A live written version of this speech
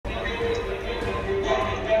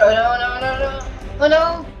Oh no, no, no, no. Oh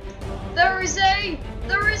no! There is a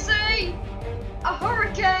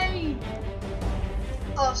hurricane!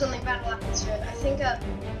 Oh, something bad will happen soon. I think,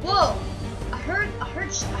 whoa!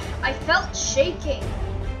 I felt shaking.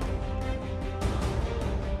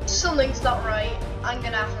 Something's not right. I'm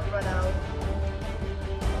gonna have to run out.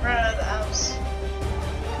 Run out of the house.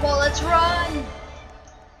 Come on, let's run!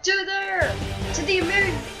 To there! To the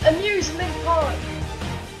amusement park!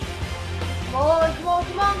 Come on, come on,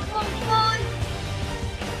 come on, come on, come on!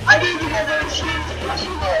 I need to get those shoes to push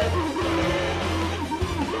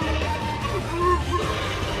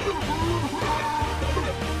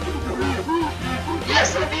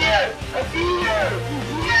Yes, I'm here! I'm here!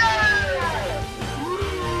 Yeah!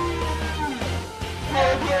 I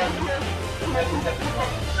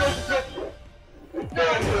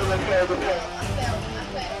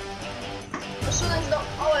failed. Oh, something's not.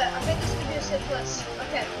 Oh, wait, I think this could be a safe place.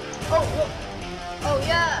 Okay. Oh, look. Oh,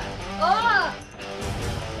 yeah. Ah!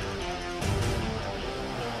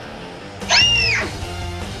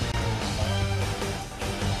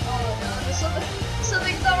 Oh, no, there's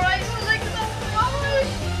something's not right. Something's not right.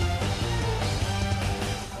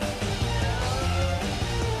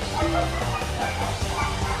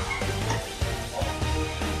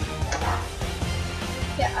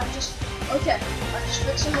 Yeah, I'm just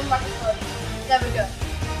fixing my microphone. There we go.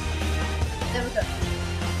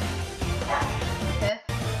 Okay.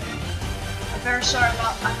 I'm very sorry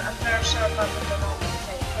about the Denomic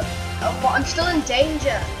thing, but I'm still in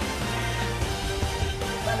danger.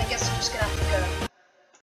 Then I guess I'm just gonna have to go.